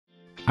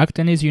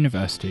Akdeniz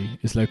University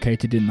is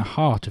located in the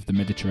heart of the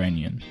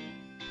Mediterranean,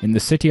 in the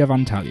city of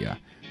Antalya,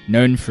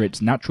 known for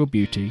its natural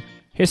beauty,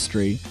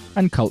 history,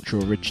 and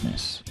cultural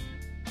richness.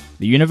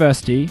 The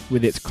university,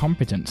 with its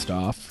competent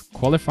staff,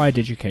 qualified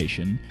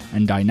education,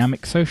 and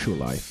dynamic social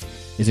life,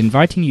 is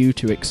inviting you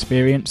to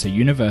experience a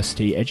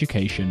university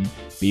education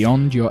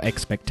beyond your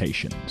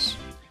expectations.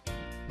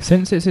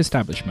 Since its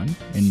establishment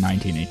in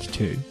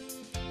 1982,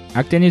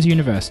 Akdeniz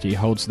University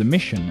holds the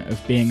mission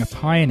of being a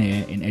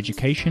pioneer in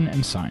education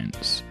and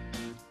science.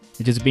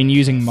 It has been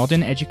using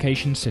modern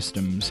education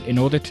systems in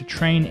order to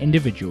train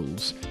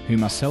individuals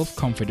whom are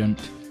self-confident,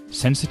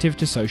 sensitive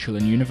to social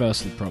and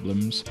universal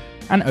problems,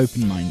 and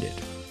open-minded.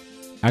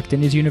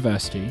 Akdeniz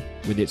University,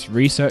 with its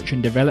research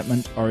and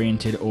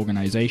development-oriented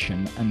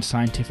organisation and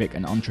scientific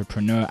and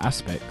entrepreneur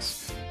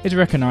aspects, is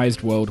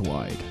recognised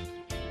worldwide.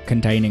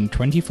 Containing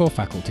 24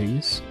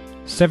 faculties,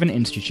 7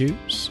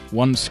 institutes,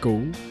 1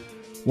 school,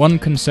 1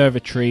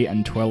 conservatory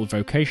and 12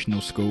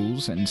 vocational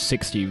schools and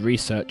 60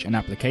 research and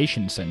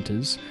application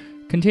centres,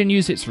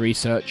 continues its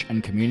research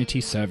and community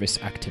service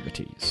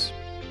activities.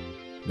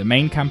 The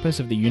main campus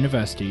of the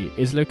university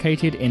is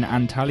located in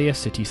Antalya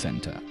city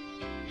centre.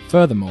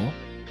 Furthermore,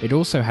 it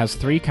also has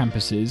 3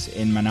 campuses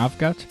in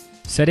Manavgat,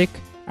 Serik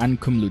and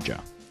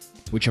Kumluca,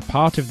 which are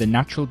part of the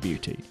natural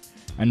beauty,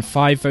 and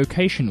 5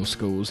 vocational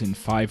schools in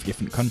 5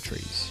 different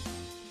countries.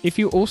 If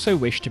you also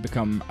wish to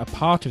become a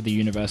part of the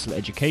universal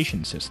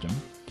education system,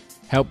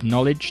 help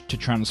knowledge to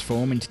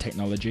transform into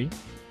technology,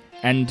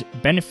 and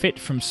benefit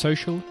from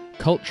social,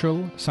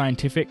 cultural,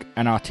 scientific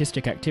and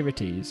artistic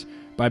activities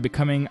by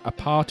becoming a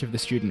part of the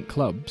student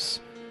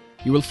clubs,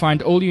 you will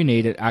find all you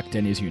need at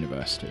Akdeniz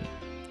University.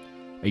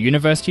 A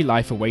university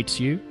life awaits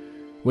you,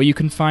 where you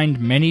can find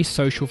many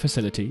social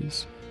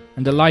facilities,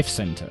 and a life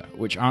centre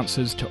which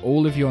answers to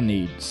all of your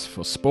needs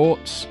for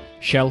sports,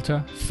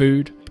 shelter,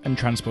 food and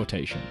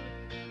transportation.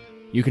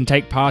 You can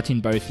take part in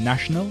both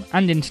national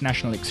and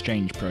international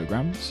exchange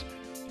programs,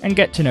 and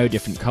get to know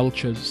different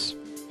cultures.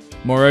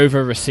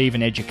 Moreover, receive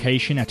an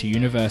education at a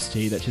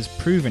university that has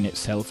proven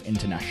itself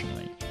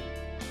internationally.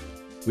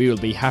 We will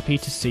be happy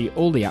to see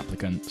all the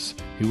applicants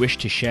who wish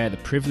to share the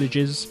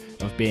privileges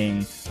of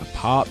being a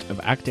part of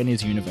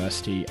Akdeniz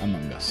University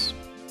among us.